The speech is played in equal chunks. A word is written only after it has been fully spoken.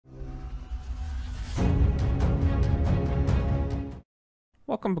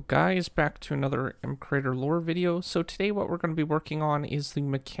Welcome guys back to another MCreator Lore video. So today what we're going to be working on is the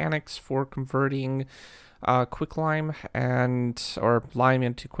mechanics for converting Quicklime or lime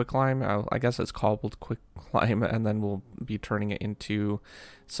into Quicklime. I guess it's called Quicklime, and then we'll be turning it into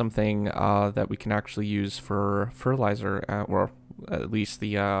something that we can actually use for fertilizer, or at least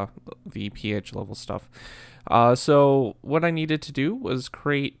the pH level stuff. So what I needed to do was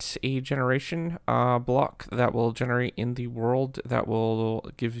create a generation block that will generate in the world that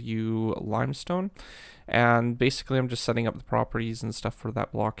will give you limestone. And basically I'm just setting up the properties and stuff for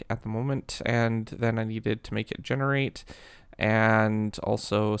that block at the moment, and then I needed to make it generate and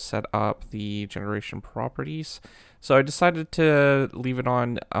also set up the generation properties. So I decided to leave it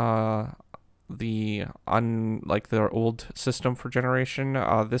on the old system for generation.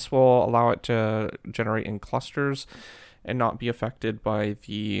 This will allow it to generate in clusters and not be affected by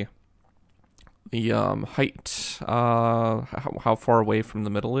the height, how far away from the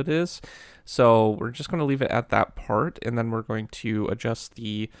middle it is. So we're just going to leave it at that part, and then we're going to adjust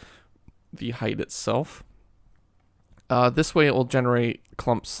the height itself. This way it will generate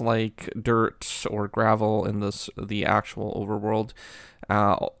clumps like dirt or gravel in the actual overworld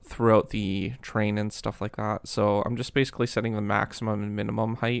throughout the terrain and stuff like that. So I'm just basically setting the maximum and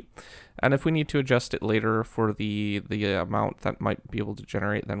minimum height, and if we need to adjust it later for the amount that might be able to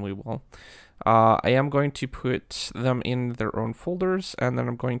generate, then we will. I am going to put them in their own folders, and then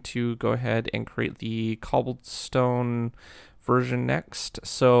I'm going to go ahead and create the cobblestone version next.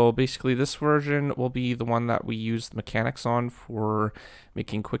 So basically this version will be the one that we use the mechanics on for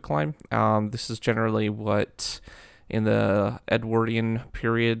making Quicklime. This is generally what in the Edwardian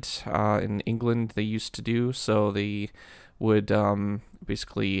period in England they used to do. So they would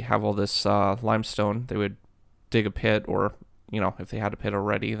basically have all this limestone. They would dig a pit, or if they had a pit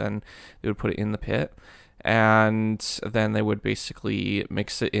already, then they would put it in the pit, and then they would basically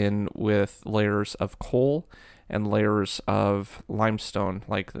mix it in with layers of coal and layers of limestone,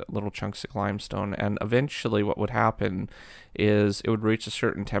 like little chunks of limestone. And eventually what would happen is it would reach a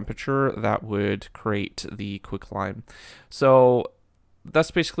certain temperature that would create the quicklime. So that's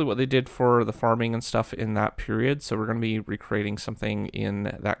basically what they did for the farming and stuff in that period. So we're going to be recreating something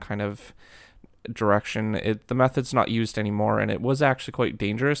in that kind of direction. The method's not used anymore, and it was actually quite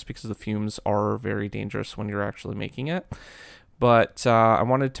dangerous because the fumes are very dangerous when you're actually making it. But I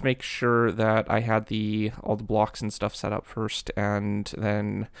wanted to make sure that I had all the blocks and stuff set up first, and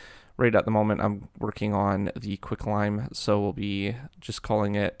then right at the moment I'm working on the Quicklime, so we'll be just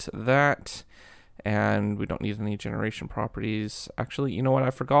calling it that, and we don't need any generation properties. Actually, you know what,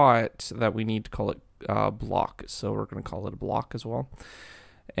 I forgot that we need to call it block, so we're going to call it a block as well.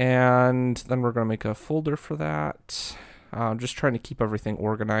 And then we're going to make a folder for that. I'm just trying to keep everything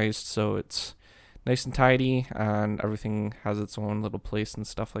organized so it's nice and tidy and everything has its own little place and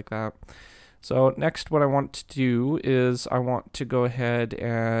stuff like that. So next, what I want to do is I want to go ahead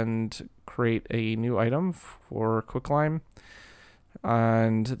and create a new item for Quicklime,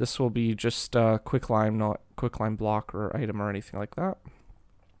 and this will be just Quicklime, not Quicklime block or item or anything like that.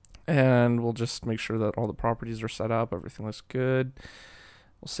 And we'll just make sure that all the properties are set up, everything looks good.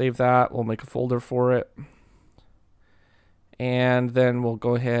 We'll save that, we'll make a folder for it, and then we'll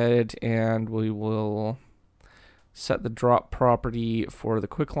go ahead and we will set the drop property for the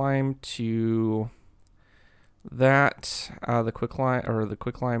Quicklime to that, the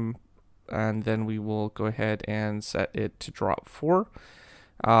Quicklime, and then we will go ahead and set it to drop 4.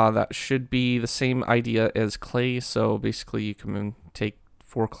 That should be the same idea as clay, so basically you can take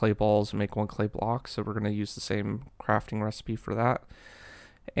 4 clay balls and make 1 clay block, so we're going to use the same crafting recipe for that.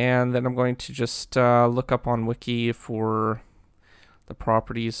 And then I'm going to just look up on Wiki for the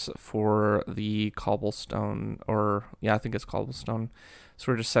properties for the cobblestone, or yeah, I think it's cobblestone.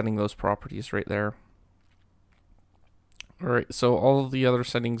 So we're just setting those properties right there. Alright, so all of the other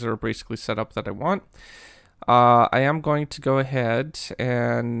settings are basically set up that I want. I am going to go ahead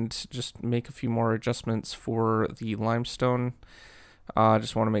and just make a few more adjustments for the limestone. I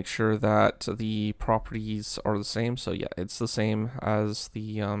just want to make sure that the properties are the same. So yeah, it's the same as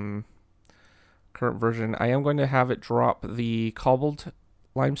the current version. I am going to have it drop the cobbled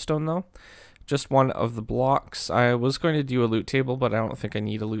limestone though, just one of the blocks. I was going to do a loot table, but I don't think I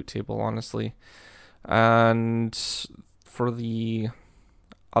need a loot table, honestly. And for the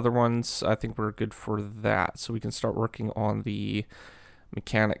other ones, I think we're good for that. So we can start working on the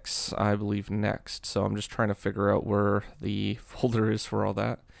mechanics, I believe, next. So I'm just trying to figure out where the folder is for all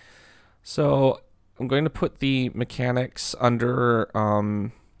that. So I'm going to put the mechanics under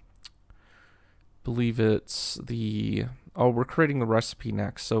believe it's the we're creating the recipe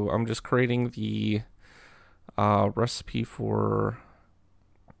next. So I'm just creating the recipe for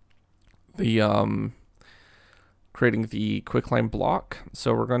creating the quicklime block.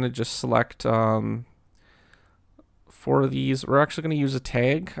 So we're going to just select for these. We're actually going to use a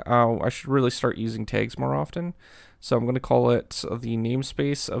tag. I should really start using tags more often. So I'm going to call it the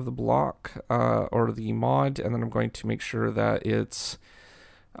namespace of the block or the mod, and then I'm going to make sure that it's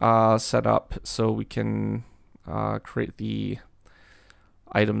set up so we can create the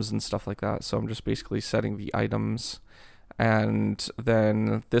items and stuff like that. So I'm just basically setting the items, and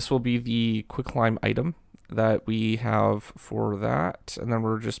then this will be the quicklime item that we have for that, and then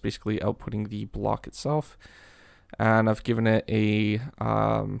we're just basically outputting the block itself. And I've given it a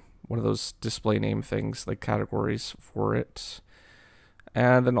one of those display name things, like categories for it.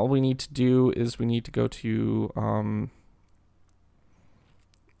 And then all we need to do is we need to go to I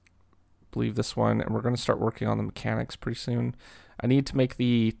believe this one, and we're going to start working on the mechanics pretty soon. I need to make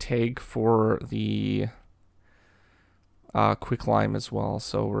the tag for the quicklime as well,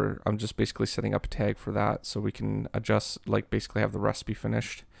 so I'm just basically setting up a tag for that so we can adjust, like basically have the recipe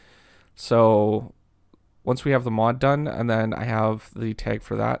finished. So once we have the mod done, and then I have the tag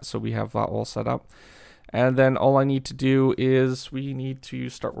for that, so we have that all set up. And then all I need to do is we need to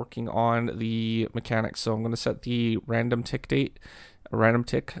start working on the mechanics. So I'm going to set the random tick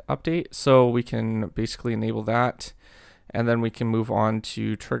update, so we can basically enable that. And then we can move on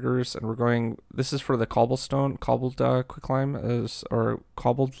to triggers, and we're going, this is for the cobbled quicklime, or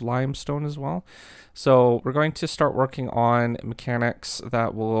cobbled limestone as well. So we're going to start working on mechanics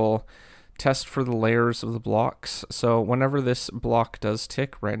that will test for the layers of the blocks. So whenever this block does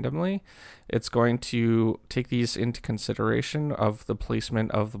tick randomly, it's going to take these into consideration of the placement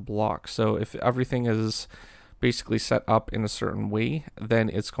of the block. So if everything is basically set up in a certain way, then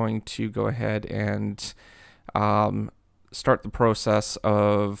it's going to go ahead and start the process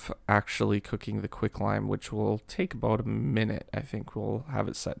of actually cooking the quicklime, which will take about a minute. I think we'll have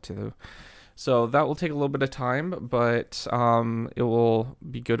it set to. So that will take a little bit of time, but it will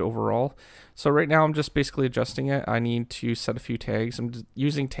be good overall. So right now I'm just basically adjusting it. I need to set a few tags. I'm just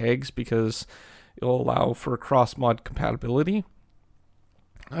using tags because it will allow for cross-mod compatibility.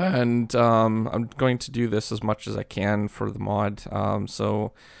 And I'm going to do this as much as I can for the mod,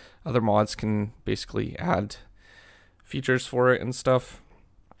 so other mods can basically add features for it and stuff.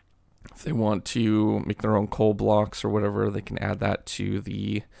 If they want to make their own coal blocks or whatever, they can add that to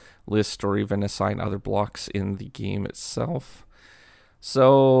the list or even assign other blocks in the game itself.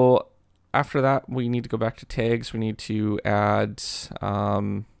 So after that, we need to go back to tags. We need to add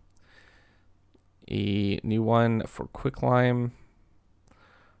a new one for quicklime,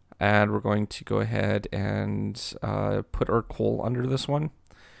 and we're going to go ahead and put our coal under this one.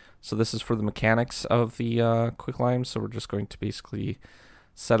 So this is for the mechanics of the quicklime. So we're just going to basically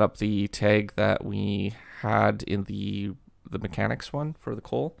set up the tag that we had in the mechanics one for the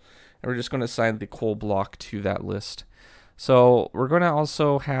coal, and we're just going to assign the coal block to that list. So we're going to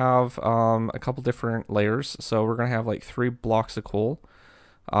also have a couple different layers. So we're going to have like 3 blocks of coal,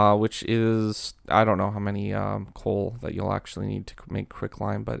 which is, I don't know how many coal that you'll actually need to make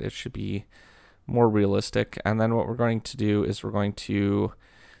quicklime, but it should be more realistic. And then what we're going to do is we're going to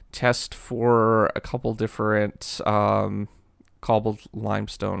test for a couple different cobbled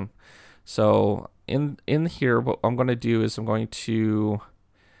limestone. So in here, what I'm going to do is I'm going to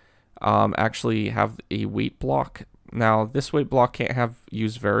actually have a weight block. Now this weight block can't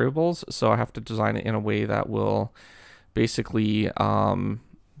use variables, so I have to design it in a way that will basically not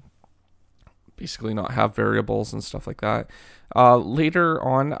have variables and stuff like that. Later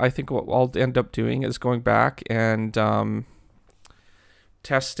on, I think what I'll end up doing is going back and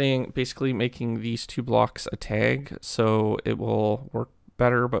testing, basically making these 2 blocks a tag so it will work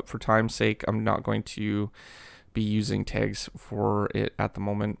better, but for time's sake I'm not going to be using tags for it at the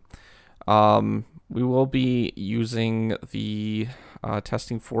moment. We will be using the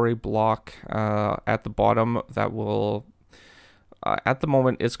testing for a block at the bottom that will at the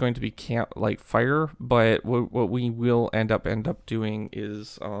moment it's going to be fire, but what we will end up doing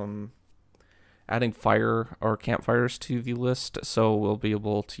is adding fire or campfires to the list, so we'll be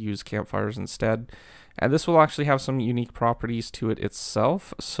able to use campfires instead. And this will actually have some unique properties to it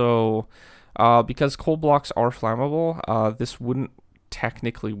itself. So because coal blocks are flammable, this wouldn't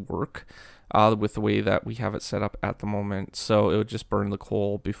technically work with the way that we have it set up at the moment. So it would just burn the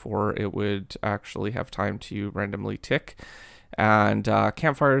coal before it would actually have time to randomly tick. And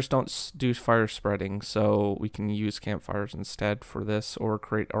campfires don't do fire spreading, so we can use campfires instead for this, or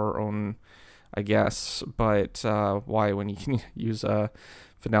create our own, I guess. But why when you can use a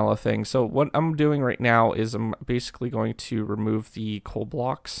vanilla thing? So what I'm doing right now is I'm basically going to remove the coal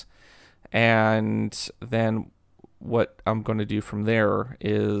blocks, and then what I'm going to do from there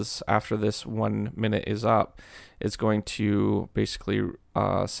is, after this 1 minute is up, it's going to basically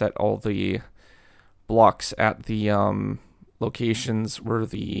set all the blocks at the locations where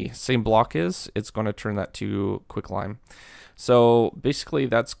the same block is. It's going to turn that to Quicklime. So basically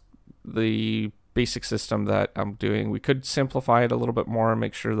that's the basic system that I'm doing. We could simplify it a little bit more and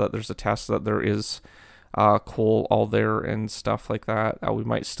make sure that there's a test that there is coal all there and stuff like that. We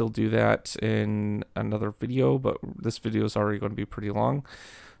might still do that in another video, but this video is already going to be pretty long.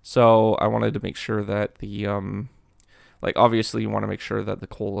 So I wanted to make sure that the like, obviously you want to make sure that the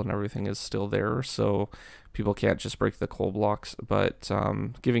coal and everything is still there, so people can't just break the coal blocks, but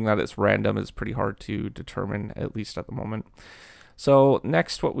given that it's random, it's pretty hard to determine, at least at the moment. So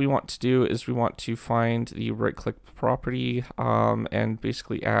next, what we want to do is we want to find the right click property and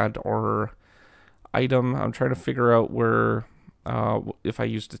basically add our item. I'm trying to figure out where if I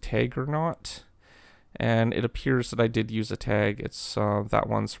used a tag or not, and it appears that I did use a tag. It's that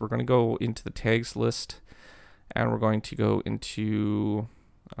one. So we're going to go into the tags list, and we're going to go into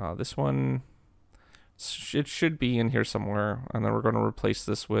this one. It should be in here somewhere, and then we're going to replace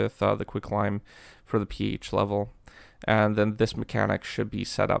this with the Quicklime for the pH level, and then this mechanic should be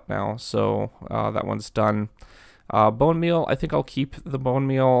set up now. So that one's done. Bone meal, I think I'll keep the bone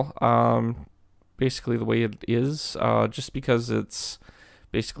meal basically the way it is, just because it's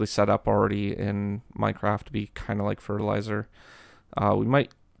basically set up already in Minecraft to be kind of like fertilizer. We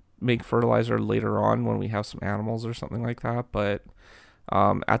might make fertilizer later on when we have some animals or something like that, but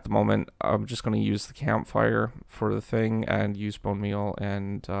at the moment I'm just going to use the campfire for the thing and use bone meal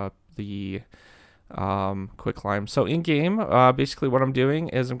and the Quicklime. So in game, basically what I'm doing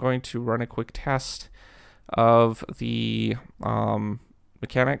is I'm going to run a quick test of the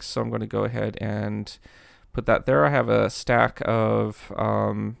mechanics. So I'm going to go ahead and put that there. I have a stack of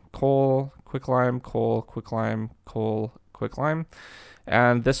coal, Quicklime, coal, Quicklime, coal, Quicklime,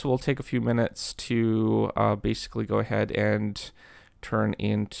 and this will take a few minutes to basically go ahead and turn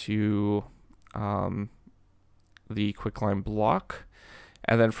into the Quicklime block.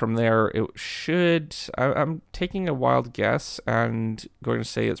 And then from there, it should, I'm taking a wild guess and going to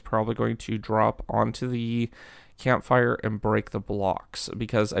say it's probably going to drop onto the campfire and break the blocks,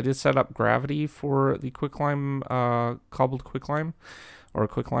 because I did set up gravity for the Quicklime, cobbled Quicklime or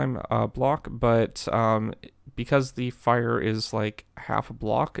Quicklime block, but because the fire is like half a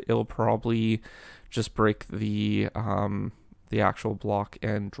block, it'll probably just break the actual block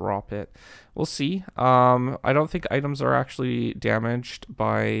and drop it. We'll see. I don't think items are actually damaged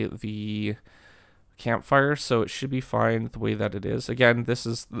by the campfire, so it should be fine the way that it is. Again, this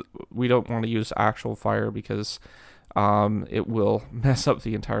is we don't want to use actual fire because it will mess up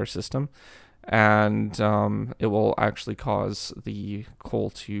the entire system, and it will actually cause the coal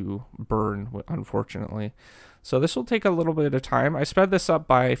to burn, unfortunately. So this will take a little bit of time. I sped this up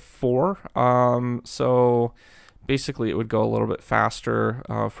by 4, so basically it would go a little bit faster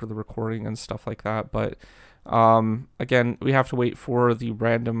for the recording and stuff like that, but again, we have to wait for the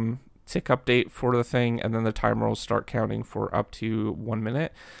random tick update for the thing, and then the timer will start counting for up to 1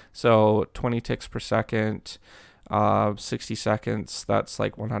 minute. So 20 ticks per second, 60 seconds, that's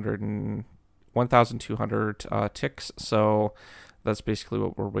like 1,200 ticks. So that's basically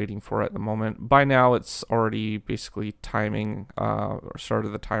what we're waiting for at the moment. By now it's already basically timing or started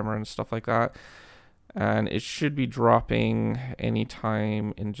the timer and stuff like that, and it should be dropping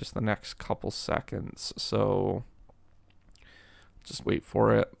anytime in just the next couple seconds. So just wait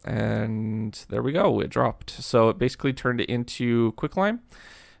for it, and there we go, it dropped. So it basically turned it into Quicklime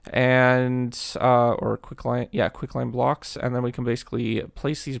and or Quicklime, yeah, Quicklime blocks, and then we can basically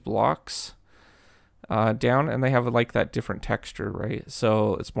place these blocks down, and they have like that different texture, right?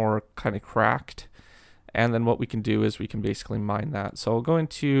 So it's more kind of cracked, and then what we can do is we can basically mine that. So I'll go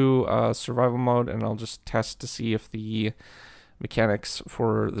into survival mode, and I'll just test to see if the mechanics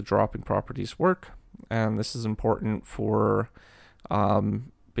for the dropping properties work, and this is important for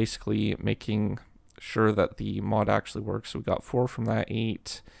basically making sure that the mod actually works. So we got 4 from that,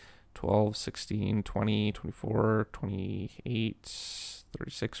 8, 12, 16, 20, 24, 28,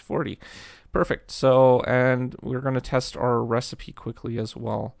 36, 40. Perfect. So, and we're going to test our recipe quickly as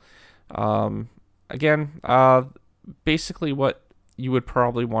well. Again, basically what you would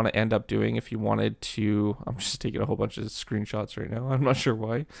probably want to end up doing if you wanted to, I'm just taking a whole bunch of screenshots right now, I'm not sure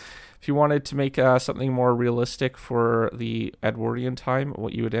why. If you wanted to make something more realistic for the Edwardian time,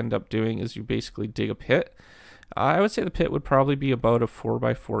 what you would end up doing is you basically dig a pit. I would say the pit would probably be about a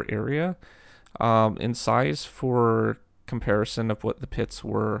 4x4 area in size for comparison of what the pits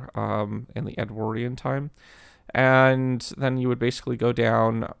were in the Edwardian time. And then you would basically go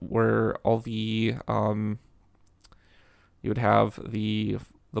down where all the You would have the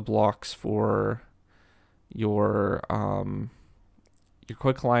blocks for your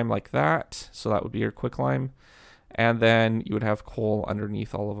quicklime like that. So that would be your quicklime. And then you would have coal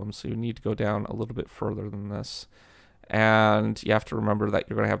underneath all of them. So you need to go down a little bit further than this. And you have to remember that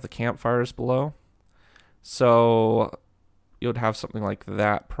you're going to have the campfires below. So you would have something like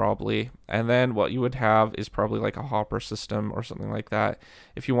that probably. And then what you would have is probably like a hopper system or something like that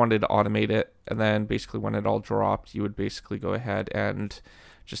if you wanted to automate it. And then basically when it all dropped, you would basically go ahead and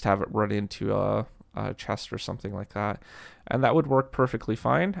just have it run into a chest or something like that. And that would work perfectly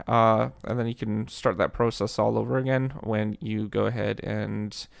fine. And then you can start that process all over again when you go ahead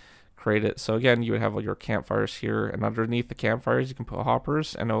and create it. So again, you would have all your campfires here, and underneath the campfires you can put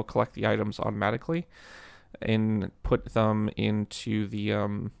hoppers, and it will collect the items automatically and put them into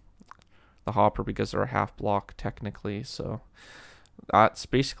the hopper because they're a half block technically. So that's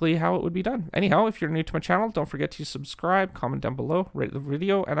basically how it would be done. Anyhow, if you're new to my channel, don't forget to subscribe, comment down below, rate the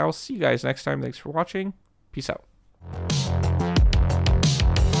video, and I will see you guys next time. Thanks for watching. Peace out.